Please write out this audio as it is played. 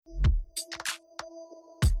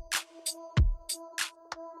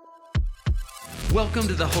Welcome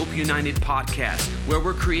to the Hope United podcast, where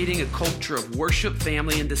we're creating a culture of worship,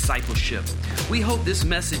 family, and discipleship. We hope this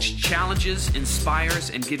message challenges, inspires,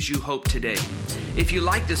 and gives you hope today. If you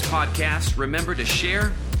like this podcast, remember to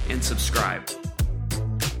share and subscribe.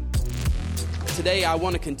 Today, I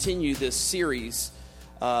want to continue this series,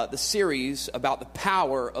 the series about the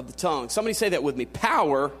power of the tongue. Somebody say that with me,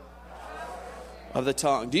 power of the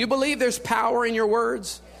tongue. Do you believe there's power in your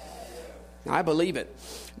words? I believe it.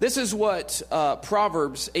 This is what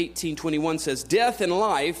Proverbs 18:21 says. Death and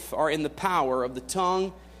life are in the power of the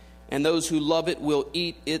tongue, and those who love it will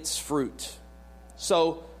eat its fruit.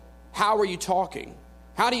 So, how are you talking?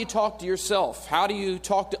 How do you talk to yourself? How do you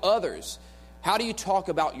talk to others? How do you talk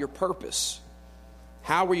about your purpose?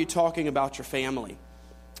 How are you talking about your family?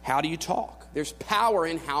 How do you talk? There's power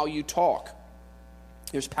in how you talk.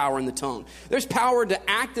 There's power in the tongue. There's power to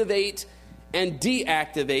activate and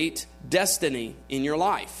deactivate destiny in your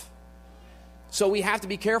life. So we have to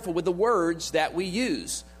be careful with the words that we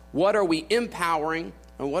use. What are we empowering,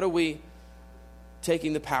 and what are we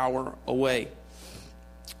taking the power away?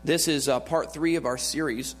 This is part 3 of our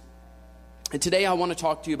series. And today I want to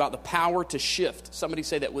talk to you about the power to shift. Somebody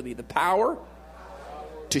say that with me. The power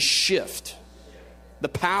to shift. The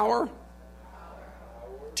power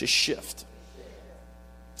to shift.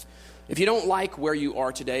 If you don't like where you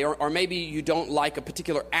are today, or maybe you don't like a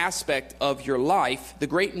particular aspect of your life, the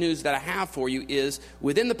great news that I have for you is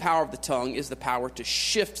within the power of the tongue is the power to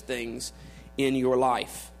shift things in your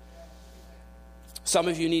life. Some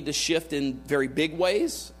of you need to shift in very big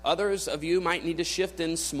ways. Others of you might need to shift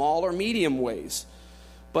in small or medium ways.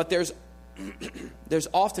 But there's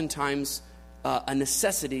oftentimes a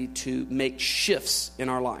necessity to make shifts in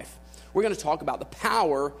our life. We're going to talk about the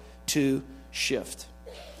power to shift.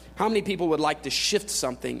 How many people would like to shift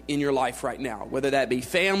something in your life right now? Whether that be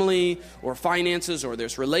family or finances or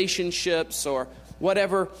there's relationships or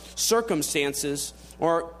whatever circumstances,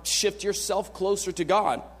 or shift yourself closer to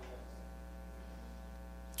God.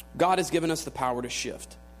 God has given us the power to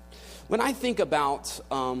shift. When I think about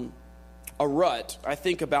a rut, I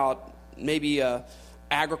think about maybe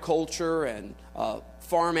agriculture and a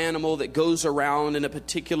farm animal that goes around in a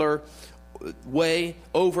particular way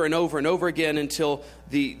over and over and over again until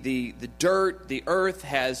the dirt, the earth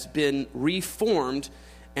has been reformed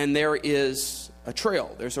and there is a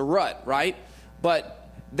trail. There's a rut, right? But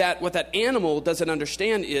what that animal doesn't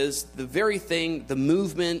understand is the very thing, the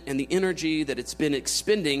movement and the energy that it's been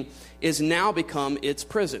expending is now become its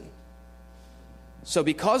prison. So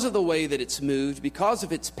because of the way that it's moved, because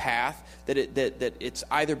of its path, that it's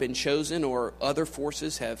either been chosen or other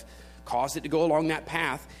forces have caused it to go along that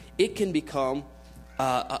path, it can become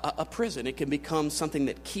a prison. It can become something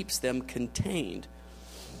that keeps them contained.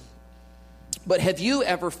 But have you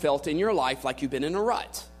ever felt in your life like you've been in a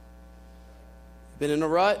rut? Been in a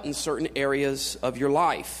rut in certain areas of your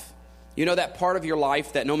life. You know that part of your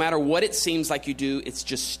life that no matter what it seems like you do, it's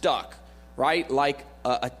just stuck, right? Like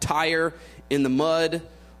a tire in the mud,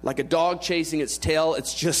 like a dog chasing its tail.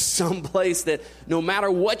 It's just someplace that no matter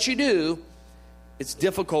what you do, it's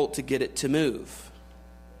difficult to get it to move.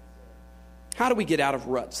 How do we get out of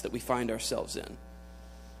ruts that we find ourselves in?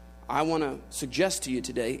 I want to suggest to you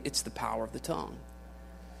today, it's the power of the tongue.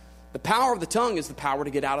 The power of the tongue is the power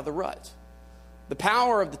to get out of the rut. The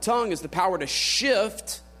power of the tongue is the power to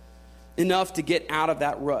shift enough to get out of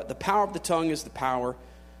that rut. The power of the tongue is the power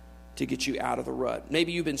to get you out of the rut.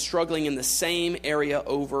 Maybe you've been struggling in the same area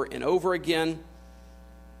over and over again.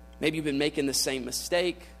 Maybe you've been making the same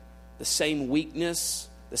mistake, the same weakness,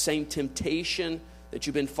 the same temptation that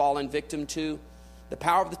you've been fallen victim to. The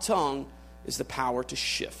power of the tongue is the power to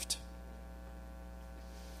shift.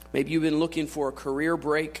 Maybe you've been looking for a career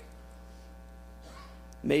break,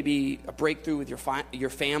 maybe a breakthrough with your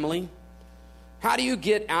family. How do you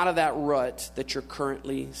get out of that rut that you're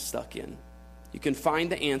currently stuck in? You can find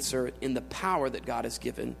the answer in the power that God has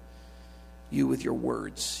given you with your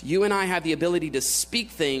words. You and I have the ability to speak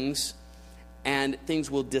things, and things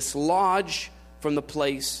will dislodge from the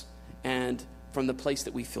place and from the place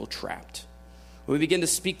that we feel trapped. When we begin to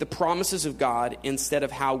speak the promises of God instead of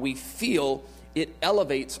how we feel, it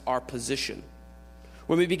elevates our position.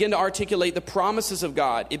 When we begin to articulate the promises of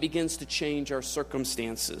God, it begins to change our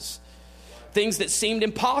circumstances. Things that seemed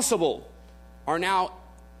impossible are now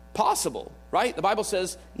possible, right? The Bible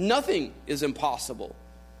says nothing is impossible.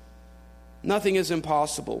 Nothing is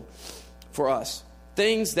impossible for us.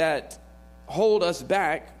 Things that hold us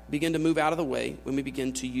back begin to move out of the way when we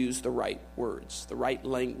begin to use the right words, the right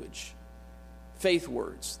language, faith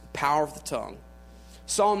words, the power of the tongue.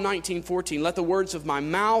 Psalm 19:14, let the words of my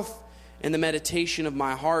mouth and the meditation of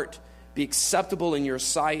my heart be acceptable in your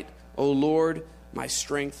sight, O Lord, my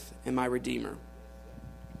strength, and my Redeemer.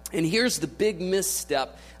 And here's the big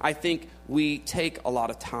misstep I think we take a lot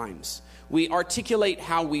of times. We articulate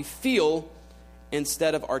how we feel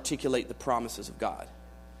instead of articulate the promises of God.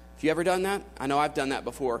 Have you ever done that? I know I've done that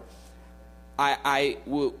before. I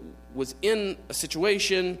was in a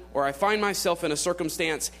situation, or I find myself in a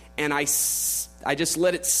circumstance, and I just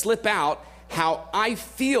let it slip out how I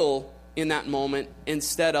feel in that moment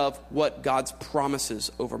instead of what God's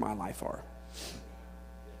promises over my life are.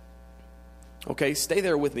 Okay, stay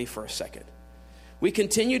there with me for a second. We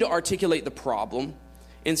continue to articulate the problem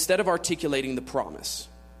instead of articulating the promise.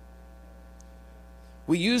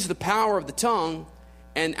 We use the power of the tongue,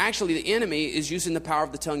 and actually the enemy is using the power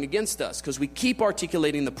of the tongue against us because we keep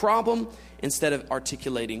articulating the problem instead of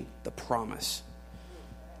articulating the promise.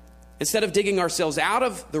 Instead of digging ourselves out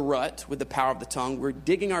of the rut with the power of the tongue, we're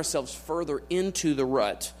digging ourselves further into the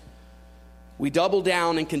rut. We double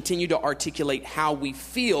down and continue to articulate how we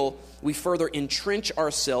feel. We further entrench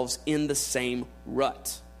ourselves in the same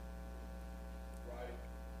rut.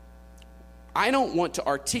 I don't want to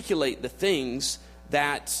articulate the things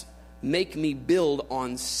that make me build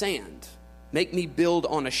on sand, make me build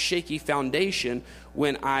on a shaky foundation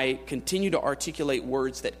when I continue to articulate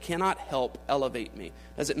words that cannot help elevate me.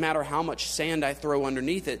 Doesn't matter how much sand I throw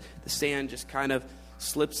underneath it, the sand just kind of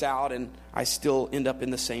slips out and I still end up in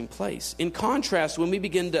the same place. In contrast, when we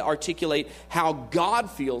begin to articulate how God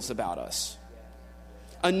feels about us,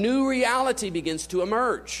 a new reality begins to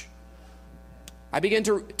emerge. I begin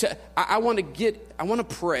I want to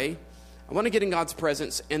pray. I want to get in God's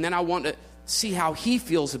presence, and then I want to see how He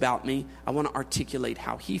feels about me. I want to articulate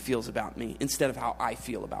how He feels about me instead of how I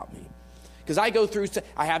feel about me. Because I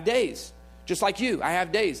have days, just like you. I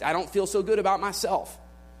have days. I don't feel so good about myself.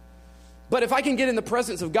 But if I can get in the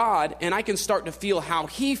presence of God and I can start to feel how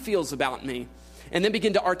He feels about me and then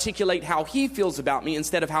begin to articulate how He feels about me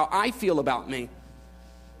instead of how I feel about me,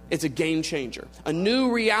 it's a game changer. A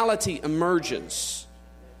new reality emerges.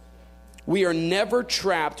 We are never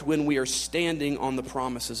trapped when we are standing on the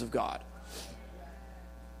promises of God.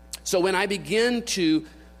 So when I begin to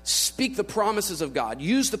speak the promises of God,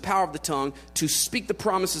 use the power of the tongue to speak the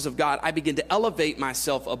promises of God, I begin to elevate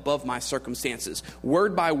myself above my circumstances.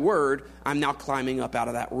 Word by word, I'm now climbing up out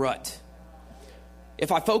of that rut.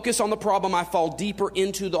 If I focus on the problem, I fall deeper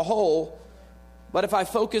into the hole. But if I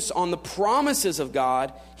focus on the promises of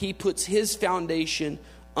God, He puts His foundation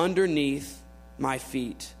underneath my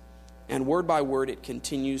feet. And word by word, it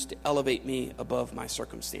continues to elevate me above my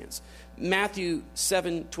circumstance. Matthew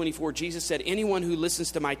 7:24, Jesus said, anyone who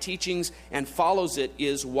listens to my teachings and follows it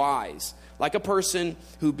is wise, like a person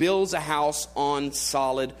who builds a house on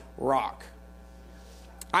solid rock.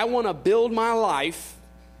 I want to build my life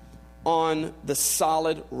on the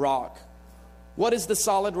solid rock. What is the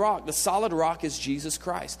solid rock? The solid rock is Jesus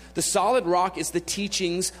Christ. The solid rock is the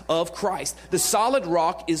teachings of Christ. The solid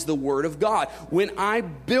rock is the Word of God. When I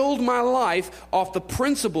build my life off the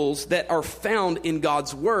principles that are found in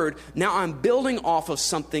God's Word, now I'm building off of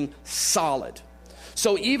something solid.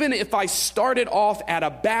 So even if I started off at a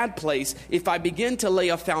bad place, if I begin to lay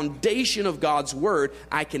a foundation of God's Word,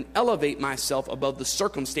 I can elevate myself above the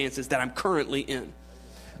circumstances that I'm currently in.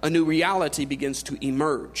 A new reality begins to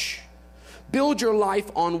emerge. Build your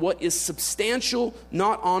life on what is substantial,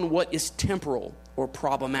 not on what is temporal or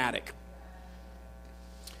problematic.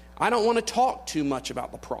 I don't want to talk too much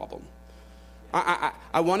about the problem.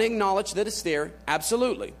 I want to acknowledge that it's there,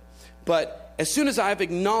 absolutely. But as soon as I've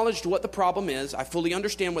acknowledged what the problem is, I fully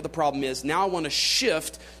understand what the problem is, now I want to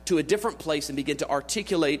shift to a different place and begin to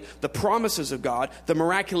articulate the promises of God, the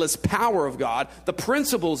miraculous power of God, the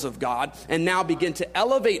principles of God, and now begin to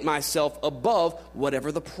elevate myself above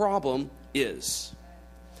whatever the problem is.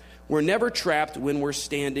 We're never trapped when we're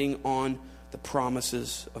standing on the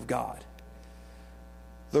promises of God.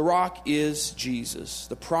 The rock is Jesus.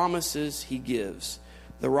 The promises He gives.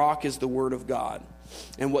 The rock is the Word of God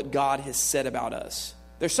and what God has said about us.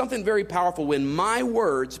 There's something very powerful when my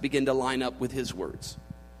words begin to line up with His words.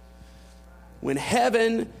 When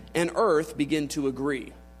heaven and earth begin to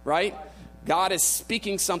agree, right? God is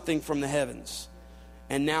speaking something from the heavens.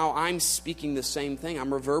 And now I'm speaking the same thing.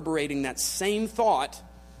 I'm reverberating that same thought.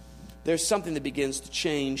 There's something that begins to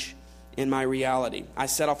change in my reality. I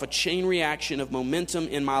set off a chain reaction of momentum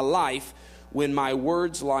in my life when my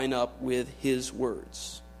words line up with His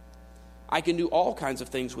words. I can do all kinds of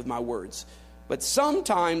things with my words, but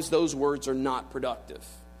sometimes those words are not productive.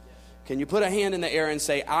 Can you put a hand in the air and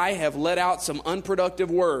say, I have let out some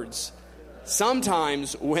unproductive words?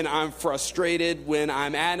 Sometimes when I'm frustrated, when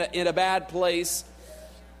I'm in a bad place,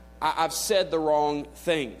 I've said the wrong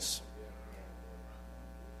things.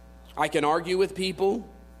 I can argue with people.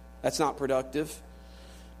 That's not productive.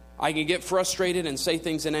 I can get frustrated and say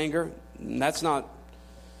things in anger. That's not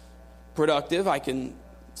productive. I can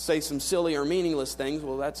say some silly or meaningless things.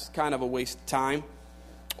 Well, that's kind of a waste of time.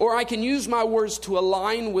 Or I can use my words to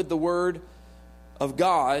align with the Word of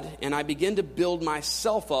God, and I begin to build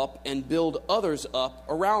myself up and build others up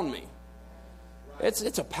around me.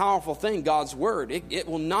 It's a powerful thing, God's Word. It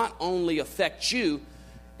will not only affect you,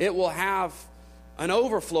 it will have an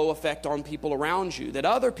overflow effect on people around you, that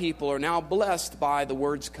other people are now blessed by the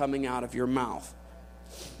words coming out of your mouth.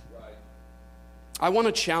 Right. I want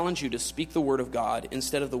to challenge you to speak the Word of God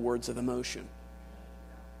instead of the words of emotion.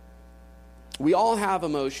 We all have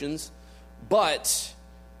emotions, but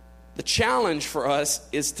the challenge for us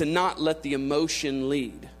is to not let the emotion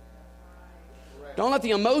lead. Don't let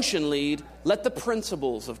the emotion lead. Let the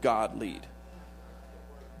principles of God lead.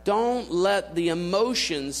 Don't let the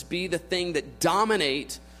emotions be the thing that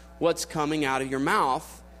dominate what's coming out of your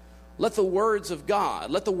mouth. Let the words of God,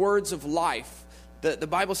 let the words of life. The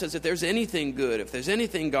Bible says if there's anything good, if there's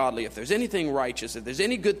anything godly, if there's anything righteous, if there's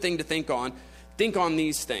any good thing to think on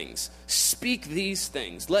these things. Speak these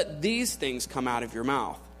things. Let these things come out of your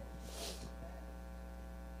mouth.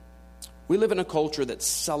 We live in a culture that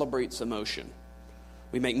celebrates emotion.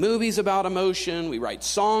 We make movies about emotion. We write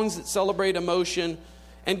songs that celebrate emotion.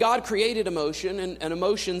 And God created emotion, and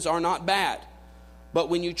emotions are not bad. But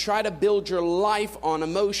when you try to build your life on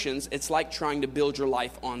emotions, it's like trying to build your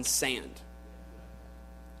life on sand.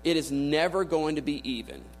 It is never going to be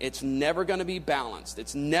even. It's never going to be balanced.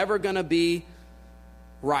 It's never going to be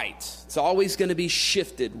right. It's always going to be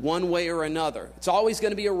shifted one way or another. It's always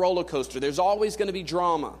going to be a roller coaster. There's always going to be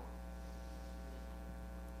drama.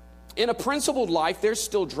 In a principled life, there's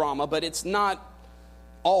still drama, but it's not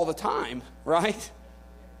all the time, right?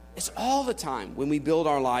 It's all the time when we build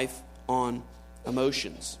our life on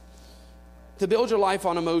emotions. To build your life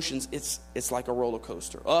on emotions, it's like a roller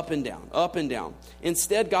coaster, up and down, up and down.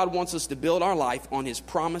 Instead, God wants us to build our life on His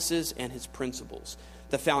promises and His principles.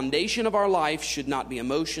 The foundation of our life should not be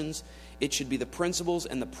emotions. It should be the principles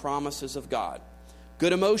and the promises of God.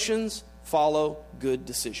 Good emotions follow good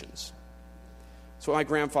decisions. That's what my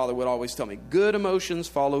grandfather would always tell me. Good emotions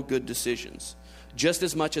follow good decisions, just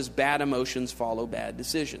as much as bad emotions follow bad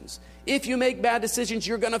decisions. If you make bad decisions,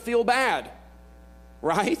 you're going to feel bad,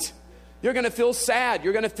 right? You're going to feel sad.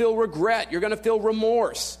 You're going to feel regret. You're going to feel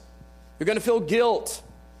remorse. You're going to feel guilt.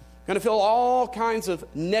 You're going to feel all kinds of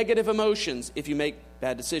negative emotions if you make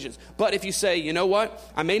bad decisions. But if you say, you know what,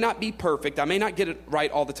 I may not be perfect, I may not get it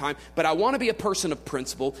right all the time, but I want to be a person of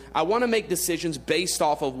principle. I want to make decisions based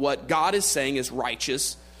off of what God is saying is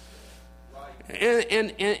righteous.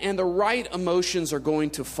 And the right emotions are going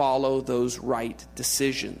to follow those right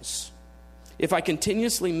decisions. If I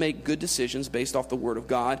continuously make good decisions based off the Word of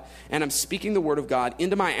God, and I'm speaking the Word of God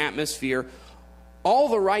into my atmosphere, all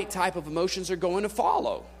the right type of emotions are going to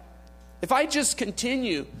follow. If I just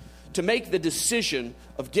continue to make the decision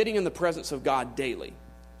of getting in the presence of God daily,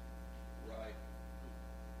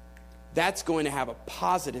 that's going to have a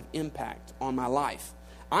positive impact on my life.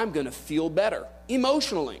 I'm going to feel better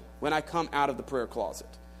emotionally when I come out of the prayer closet.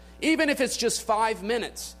 Even if it's just 5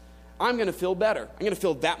 minutes, I'm going to feel better. I'm going to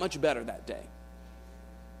feel that much better that day.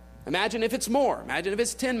 Imagine if it's more. Imagine if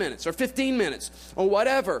it's 10 minutes or 15 minutes or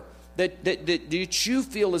whatever that you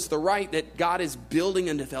feel is the right that God is building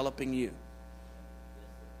and developing you.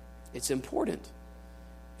 It's important.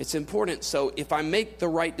 It's important. So if I make the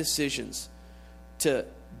right decisions to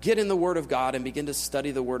get in the Word of God and begin to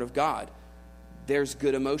study the Word of God, there's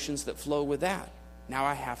good emotions that flow with that. Now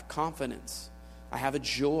I have confidence. I have a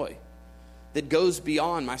joy that goes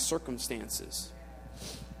beyond my circumstances.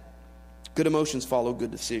 Good emotions follow good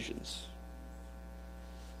decisions.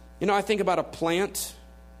 You know, I think about a plant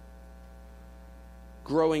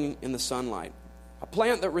growing in the sunlight. A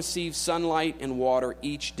plant that receives sunlight and water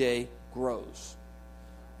each day grows.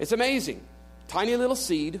 It's amazing. Tiny little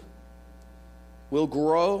seed will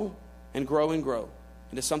grow and grow and grow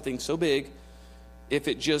into something so big if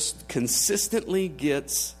it just consistently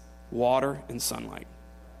gets water and sunlight.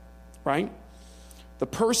 Right? The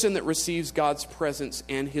person that receives God's presence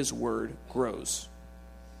and His Word grows.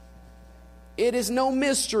 It is no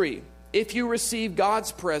mystery. If you receive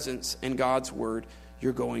God's presence and God's Word,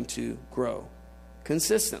 you're going to grow.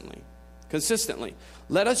 Consistently.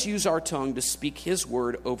 Let us use our tongue to speak His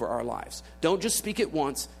Word over our lives. Don't just speak it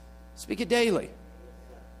once. Speak it daily.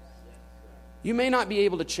 You may not be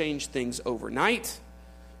able to change things overnight.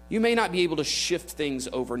 You may not be able to shift things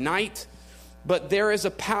overnight. But there is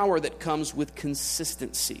a power that comes with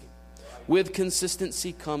consistency. With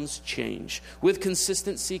consistency comes change. With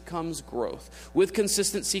consistency comes growth. With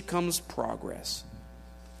consistency comes progress.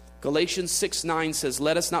 Galatians 6:9 says,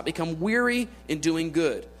 "Let us not become weary in doing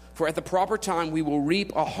good, for at the proper time we will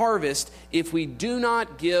reap a harvest if we do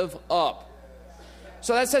not give up."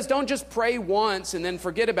 So that says don't just pray once and then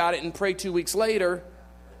forget about it and pray 2 weeks later.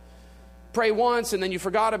 Pray once and then you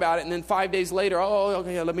forgot about it and then 5 days later,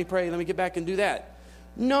 okay, let me pray, let me get back and do that.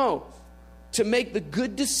 No. To make the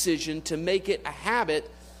good decision, to make it a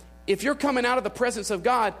habit, if you're coming out of the presence of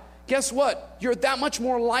God, guess what? You're that much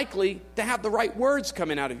more likely to have the right words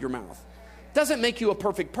coming out of your mouth. Doesn't make you a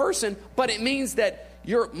perfect person, but it means that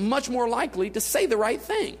you're much more likely to say the right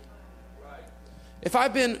thing. If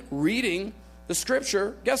I've been reading the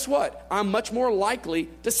scripture, guess what? I'm much more likely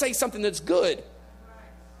to say something that's good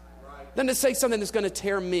than to say something that's going to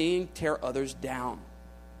tear me and tear others down.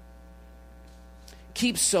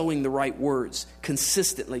 Keep sowing the right words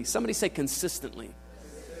consistently. Somebody say consistently.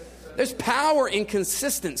 There's power in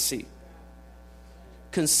consistency.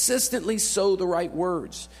 Consistently sow the right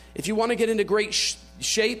words. If you want to get into great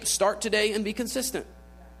shape, start today and be consistent.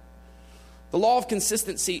 The law of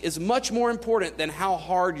consistency is much more important than how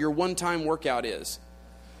hard your one-time workout is.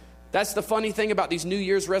 That's the funny thing about these New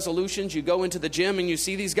Year's resolutions. You go into the gym and you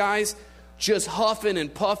see these guys just huffing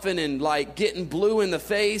and puffing and like getting blue in the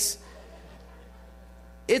face.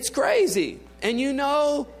 It's crazy. And you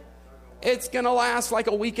know it's going to last like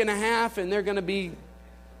a week and a half and they're going to be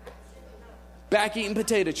back eating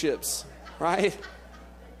potato chips, right?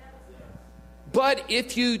 But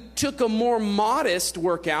if you took a more modest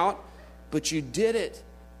workout, but you did it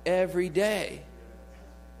every day,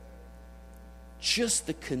 just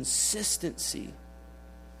the consistency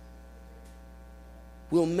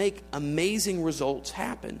will make amazing results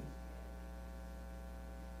happen.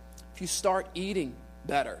 If you start eating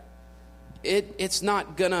better, you're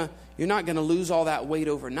not gonna lose all that weight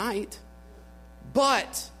overnight.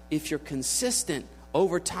 But if you're consistent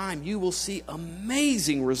over time, you will see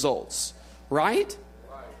amazing results. Right?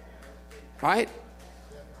 Right?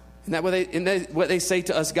 Isn't that what they say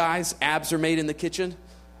to us guys? Abs are made in the kitchen.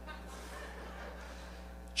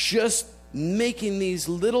 Just making these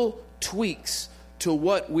little tweaks to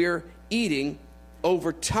what we're eating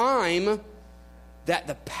over time, that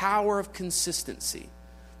the power of consistency.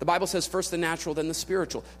 The Bible says first the natural, then the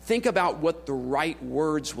spiritual. Think about what the right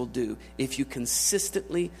words will do if you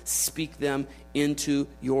consistently speak them into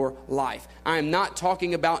your life. I am not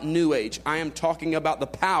talking about New Age. I am talking about the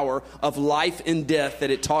power of life and death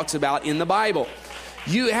that it talks about in the Bible.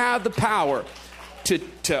 You have the power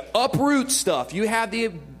to uproot stuff. You have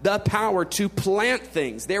the power to plant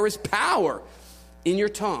things. There is power in your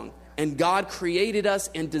tongue. And God created us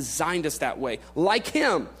and designed us that way. Like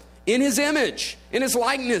Him. In His image, in His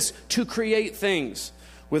likeness, to create things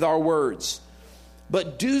with our words.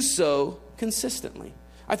 But do so consistently.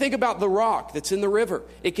 I think about the rock that's in the river.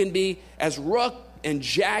 It can be as rough and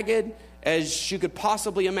jagged as you could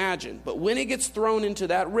possibly imagine. But when it gets thrown into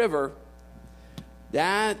that river,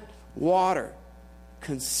 that water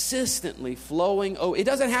consistently flowing. Oh, it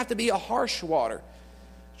doesn't have to be a harsh water.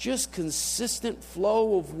 Just consistent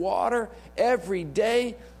flow of water every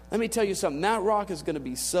day. Let me tell you something. That rock is going to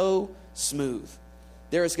be so smooth.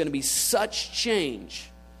 There is going to be such change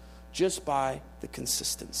just by the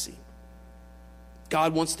consistency.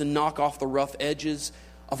 God wants to knock off the rough edges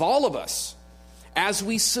of all of us as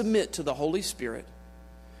we submit to the Holy Spirit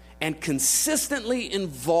and consistently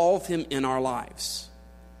involve Him in our lives.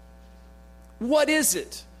 What is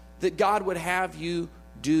it that God would have you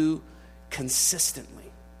do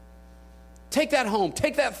consistently? Take that home.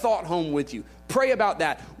 Take that thought home with you. Pray about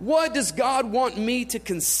that. What does God want me to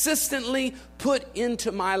consistently put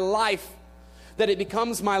into my life that it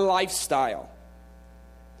becomes my lifestyle?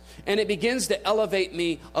 And it begins to elevate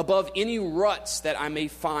me above any ruts that I may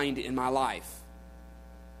find in my life.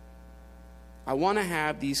 I want to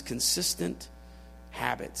have these consistent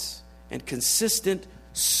habits and consistent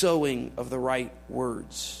sowing of the right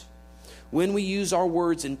words. When we use our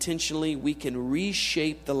words intentionally, we can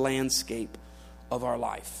reshape the landscape of our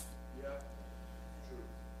life.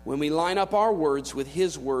 When we line up our words with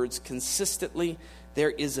His words consistently, there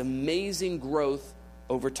is amazing growth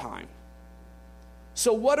over time.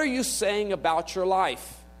 So what are you saying about your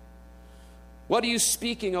life? What are you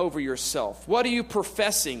speaking over yourself? What are you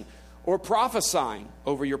professing or prophesying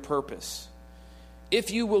over your purpose? If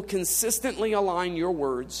you will consistently align your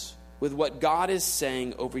words with what God is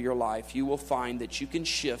saying over your life, you will find that you can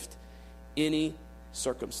shift any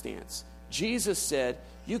circumstance. Jesus said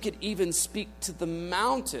you could even speak to the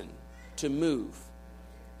mountain to move,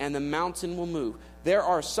 and the mountain will move. There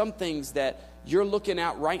are some things that you're looking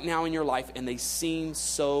at right now in your life, and they seem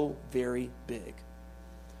so very big.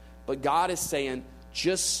 But God is saying,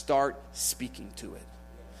 just start speaking to it.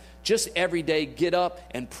 Just every day, get up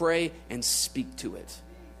and pray and speak to it.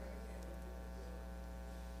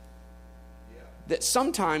 That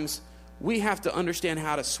sometimes we have to understand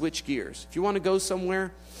how to switch gears. If you want to go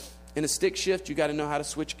somewhere in a stick shift, you got to know how to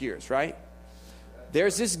switch gears, right?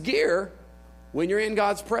 There's this gear when you're in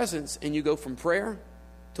God's presence and you go from prayer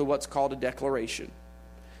to what's called a declaration.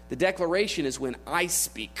 The declaration is when I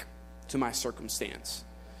speak to my circumstance.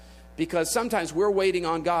 Because sometimes we're waiting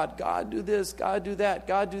on God. God, do this. God, do that.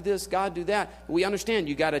 God, do this. God, do that. We understand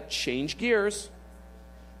you got to change gears.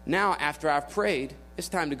 Now, after I've prayed, it's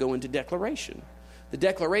time to go into declaration. The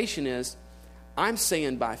declaration is, I'm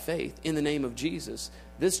saying by faith, in the name of Jesus,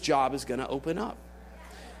 this job is going to open up.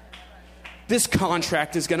 This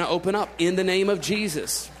contract is going to open up in the name of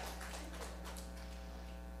Jesus.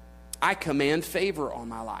 I command favor on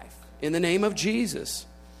my life in the name of Jesus.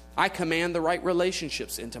 I command the right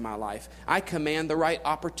relationships into my life. I command the right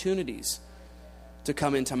opportunities to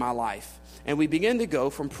come into my life. And we begin to go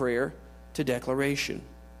from prayer to declaration.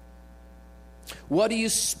 What are you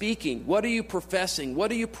speaking? What are you professing?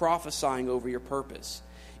 What are you prophesying over your purpose?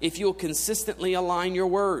 If you'll consistently align your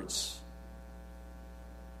words.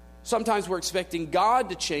 Sometimes we're expecting God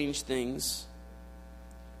to change things.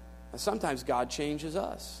 And sometimes God changes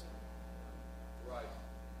us.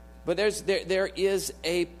 But there is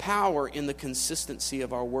a power in the consistency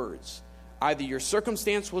of our words. Either your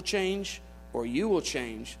circumstance will change or you will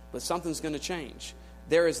change, but something's going to change.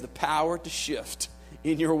 There is the power to shift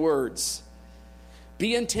in your words.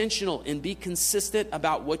 Be intentional and be consistent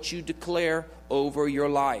about what you declare over your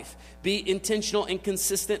life. Be intentional and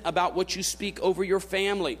consistent about what you speak over your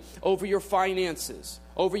family, over your finances,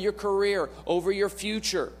 over your career, over your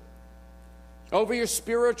future, over your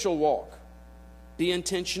spiritual walk. Be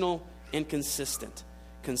intentional and consistent.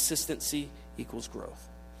 Consistency equals growth.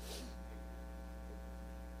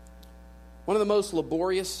 One of the most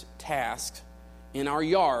laborious tasks in our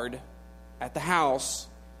yard at the house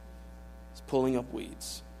is pulling up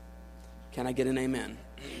weeds. Can I get an amen?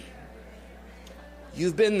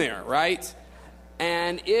 You've been there, right?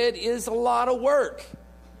 And it is a lot of work.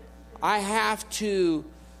 I have to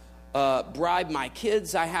bribe my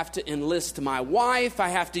kids. I have to enlist my wife. I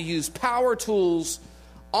have to use power tools,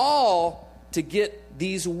 all to get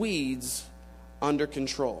these weeds under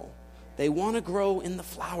control. They want to grow in the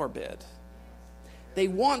flower bed. They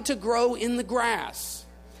want to grow in the grass.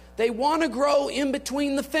 They want to grow in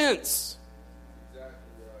between the fence. Exactly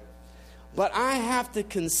right. But I have to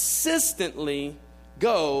consistently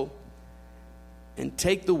go and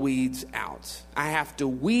take the weeds out. I have to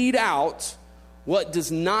weed out what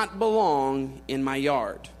does not belong in my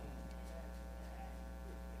yard.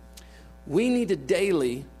 We need to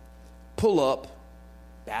daily pull up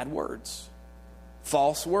bad words,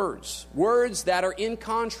 false words, words that are in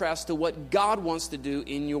contrast to what God wants to do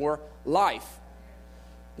in your life.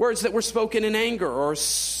 Words that were spoken in anger or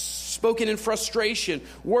spoken in frustration,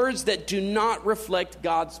 words that do not reflect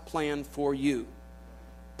God's plan for you.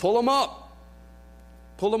 Pull them up.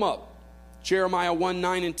 Pull them up. Jeremiah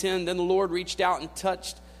 1:9-10, then the Lord reached out and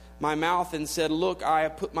touched my mouth and said, look, I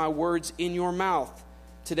have put my words in your mouth.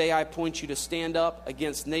 Today I appoint you to stand up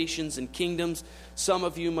against nations and kingdoms. Some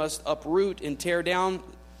of you must uproot and tear down,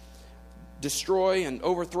 destroy and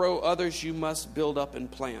overthrow. Others you must build up and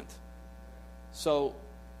plant. So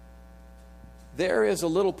there is a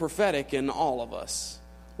little prophetic in all of us.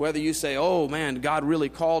 Whether you say, oh man, God really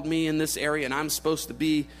called me in this area and I'm supposed to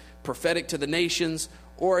be prophetic to the nations,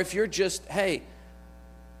 or if you're just, hey,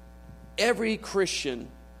 every Christian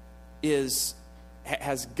has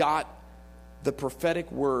got the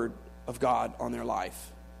prophetic word of God on their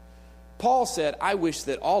life. Paul said, I wish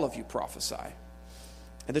that all of you prophesy.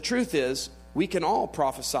 And the truth is, we can all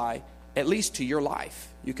prophesy, at least to your life.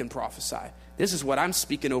 You can prophesy. This is what I'm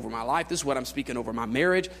speaking over my life. This is what I'm speaking over my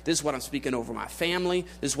marriage. This is what I'm speaking over my family.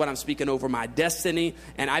 This is what I'm speaking over my destiny.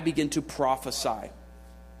 And I begin to prophesy.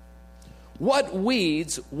 What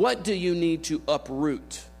weeds, what do you need to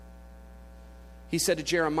uproot? He said to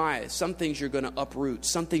Jeremiah, some things you're going to uproot,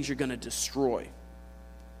 some things you're going to destroy.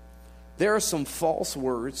 There are some false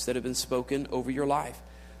words that have been spoken over your life.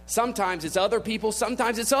 Sometimes it's other people,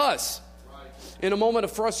 sometimes it's us. In a moment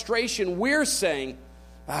of frustration, we're saying,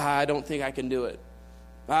 I don't think I can do it.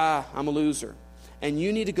 I'm a loser. And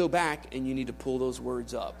you need to go back and you need to pull those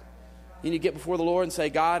words up. You need to get before the Lord and say,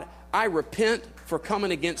 God, I repent for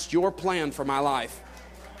coming against your plan for my life.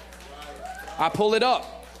 I pull it up.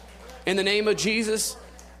 In the name of Jesus,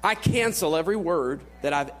 I cancel every word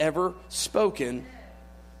that I've ever spoken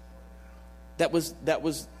that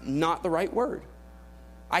was not the right word.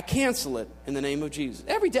 I cancel it in the name of Jesus.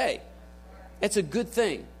 Every day. It's a good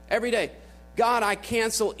thing. Every day. God, I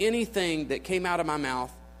cancel anything that came out of my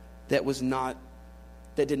mouth that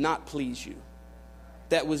did not please you.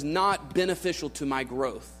 That was not beneficial to my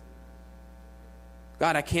growth.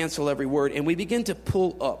 God, I cancel every word. And we begin to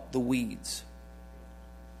pull up the weeds.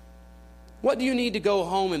 What do you need to go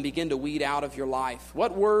home and begin to weed out of your life?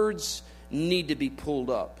 What words need to be pulled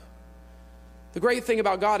up? The great thing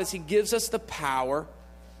about God is He gives us the power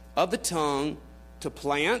of the tongue to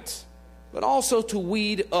plant, but also to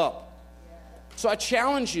weed up. So I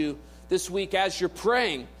challenge you this week as you're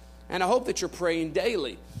praying, and I hope that you're praying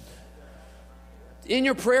daily. In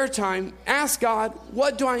your prayer time, ask God,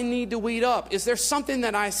 what do I need to weed up? Is there something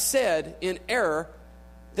that I said in error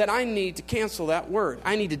that I need to cancel that word?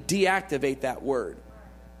 I need to deactivate that word.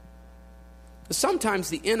 Sometimes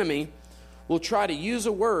the enemy will try to use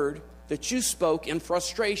a word that you spoke in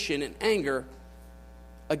frustration and anger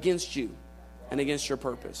against you and against your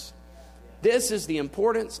purpose. This is the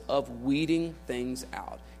importance of weeding things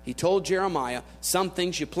out. He told Jeremiah, some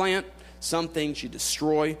things you plant, some things you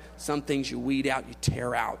destroy, some things you weed out, you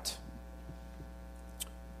tear out.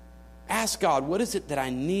 Ask God, what is it that I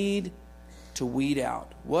need to weed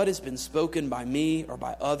out? What has been spoken by me or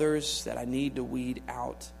by others that I need to weed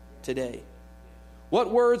out today? What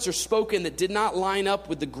words are spoken that did not line up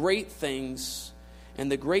with the great things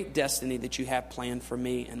and the great destiny that you have planned for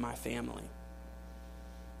me and my family?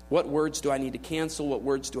 What words do I need to cancel? What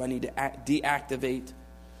words do I need to deactivate?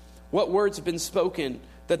 What words have been spoken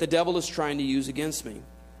that the devil is trying to use against me?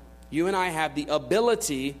 You and I have the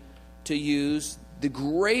ability to use the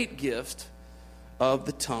great gift of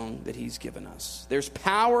the tongue that He's given us. There's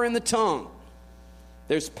power in the tongue.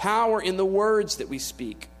 There's power in the words that we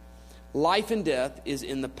speak. Life and death is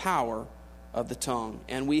in the power of the tongue.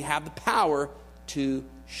 And we have the power to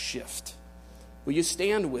shift. Will you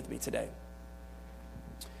stand with me today?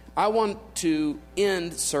 I want to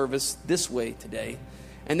end service this way today.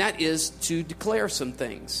 And that is to declare some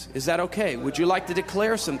things. Is that okay? Would you like to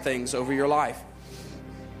declare some things over your life?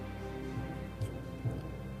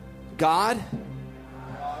 God,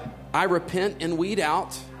 I repent and weed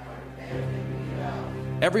out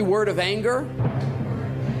every word of anger,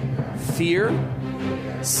 fear,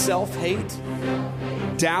 self-hate,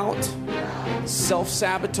 doubt,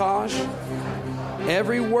 self-sabotage,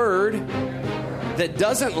 every word that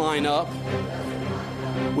doesn't line up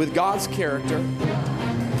with God's character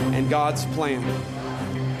and God's plan.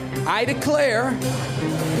 I declare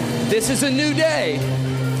this is a new day.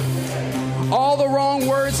 All the wrong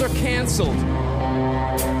words are canceled.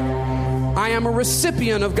 I am a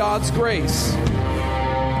recipient of God's grace.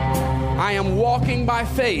 I am walking by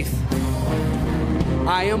faith.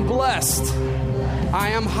 I am blessed. I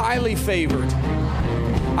am highly favored.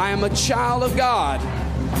 I am a child of God.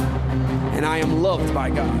 And I am loved by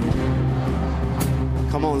God.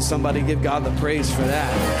 Come on, somebody give God the praise for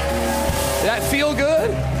that. Did that feel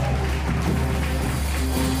good?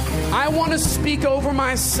 I want to speak over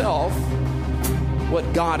myself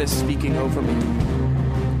what God is speaking over me.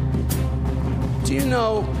 Do you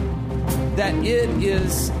know that it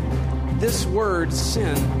is this word,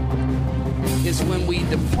 sin, is when we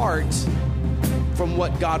depart from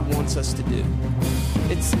what God wants us to do.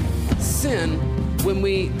 It's sin when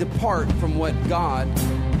we depart from what God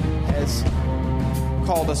has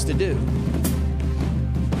called us to do.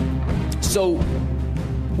 So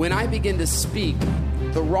when I begin to speak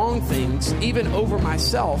the wrong things, even over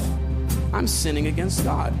myself, I'm sinning against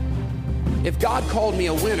God. If God called me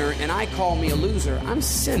a winner and I call me a loser, I'm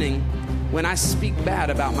sinning when I speak bad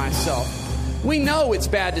about myself. We know it's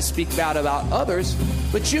bad to speak bad about others,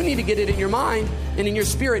 but you need to get it in your mind and in your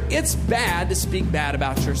spirit. It's bad to speak bad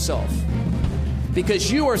about yourself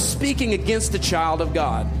because you are speaking against the child of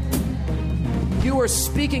God. You are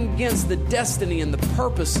speaking against the destiny and the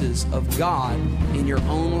purposes of God in your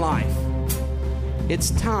own life. It's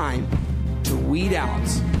time to weed out.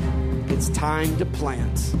 It's time to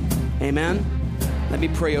plant. Amen? Let me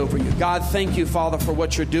pray over you. God, thank you, Father, for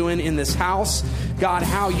what you're doing in this house. God,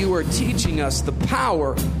 how you are teaching us the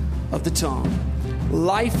power of the tongue.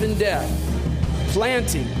 Life and death,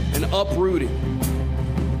 planting and uprooting,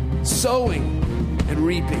 sowing and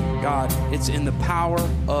reaping. God, it's in the power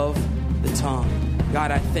of the tongue.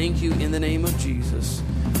 God, I thank you in the name of Jesus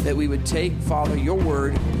that we would take, Father, your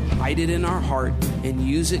word, hide it in our heart, and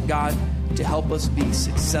use it, God, to help us be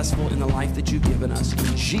successful in the life that you've given us.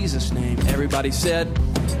 In Jesus' name, everybody said,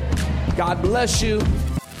 God bless you.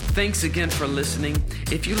 Thanks again for listening.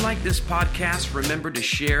 If you like this podcast, remember to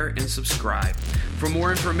share and subscribe. For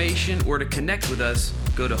more information or to connect with us,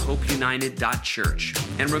 go to hopeunited.church.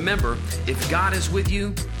 And remember, if God is with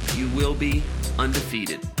you, you will be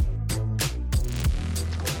undefeated.